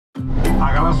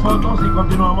Haga las fotos y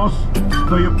continuamos.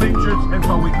 Do your pictures and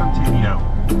so we continue.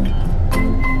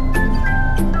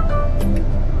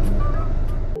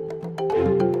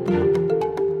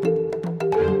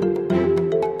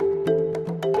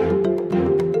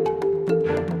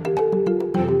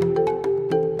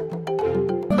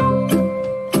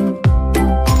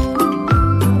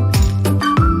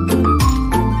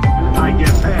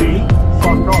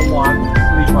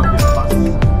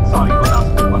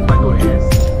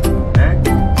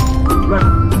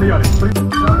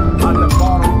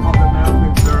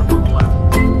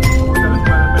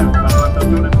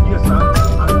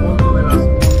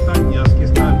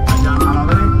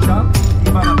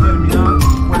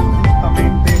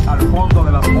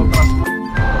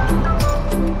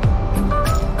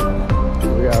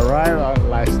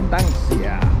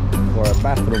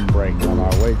 Bathroom break on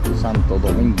our way to Santo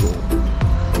Domingo.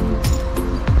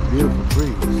 Beautiful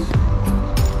trees,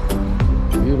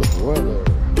 beautiful weather.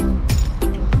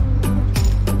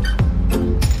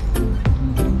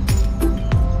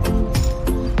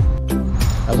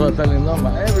 That's what I'm telling them.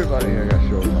 Everybody here got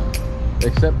short now,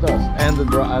 except us and the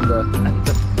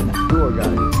tour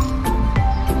guide.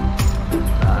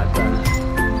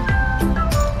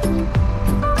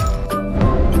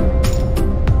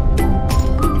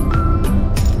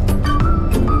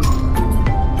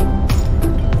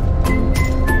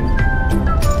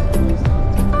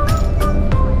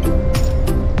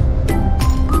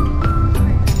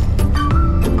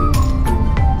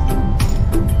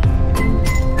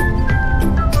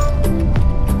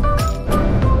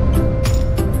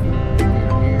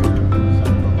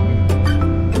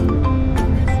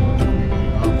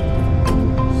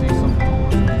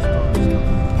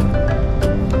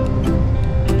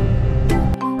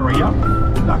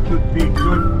 That could be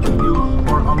good to use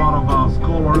for a lot of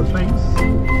scholar things,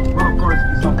 but of course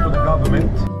it's up to the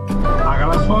government. Haga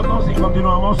las fotos y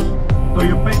continuamos. Do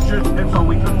your pictures and so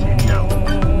we continue.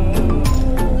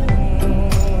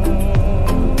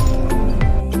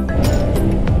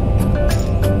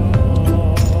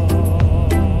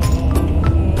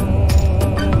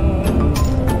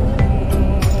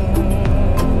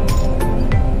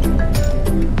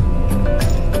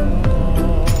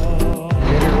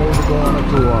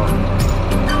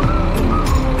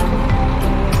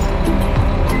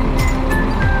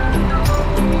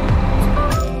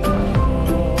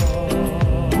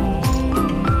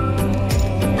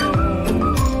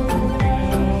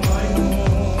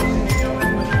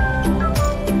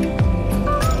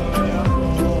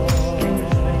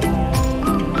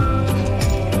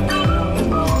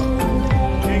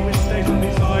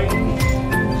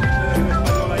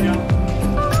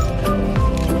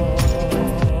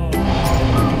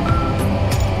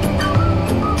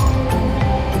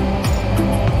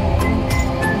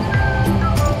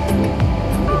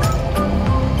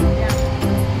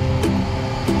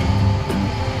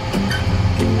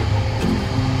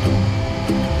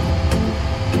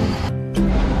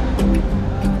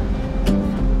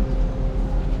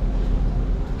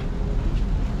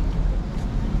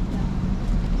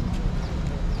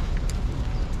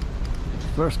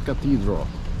 First cathedral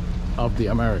of the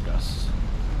Americas.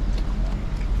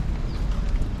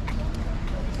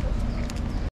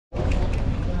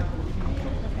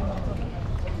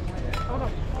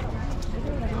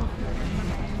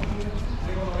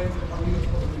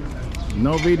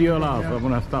 No video allowed, so I'm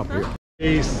gonna stop here.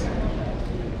 Peace.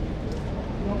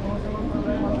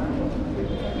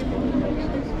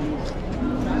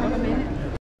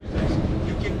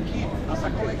 You can keep as a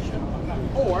collection,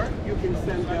 or you can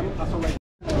send them as a regular.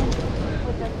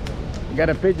 Got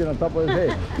a pigeon on top of his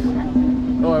head.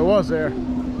 Oh, it was there.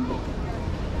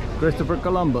 Christopher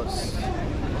Columbus.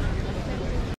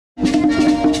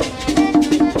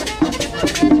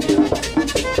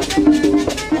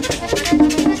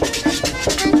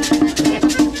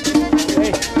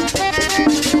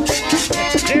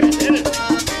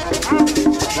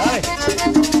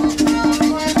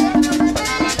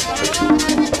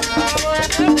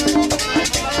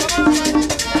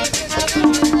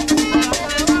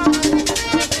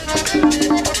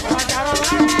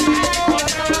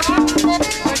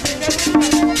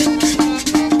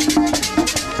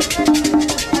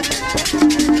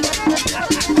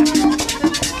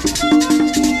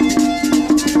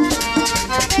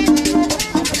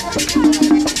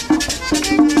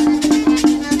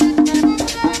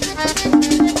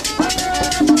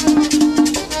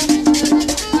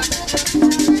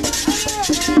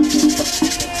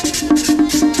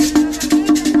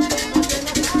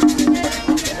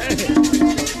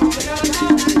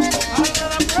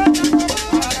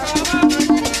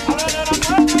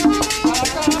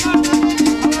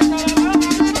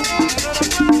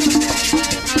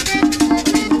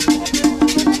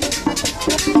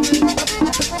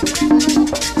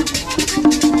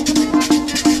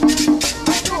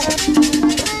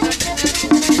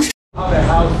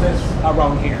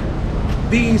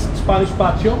 This Spanish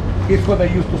patio is where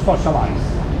they used to socialize.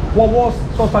 What was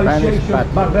socialization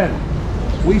back then?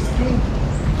 Whiskey,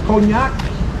 cognac,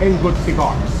 and good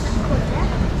cigars.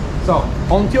 So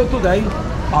until today,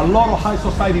 a lot of high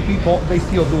society people, they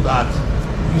still do that.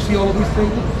 You see all of these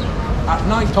things? At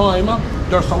night time,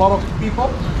 there's a lot of people,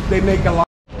 they make a lot.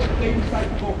 They decide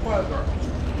to go further,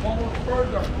 almost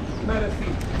further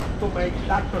medicine to make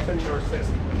doctors and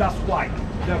nurses. That's why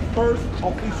the first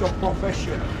official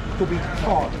profession to be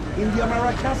taught in the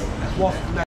Americas was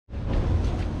medicine.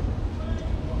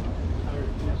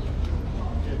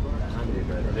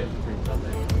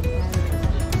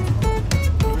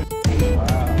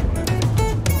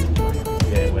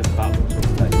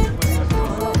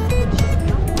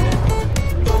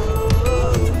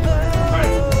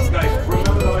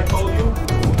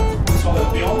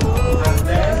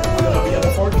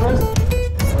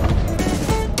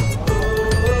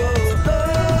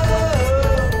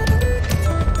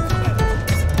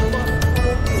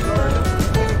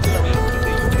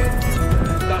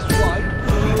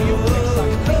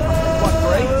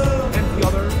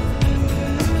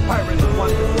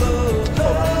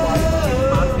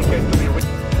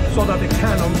 So that the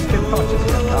cannon can touch his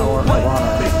tower.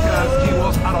 Because he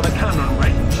was out of the cannon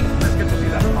range. Let's get to see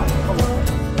that. Come on.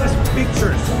 These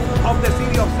pictures of the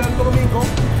city of Santo Domingo.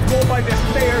 Go by the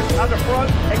stairs at the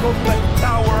front and go to the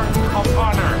Tower of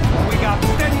Honor. We got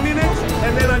 10 minutes.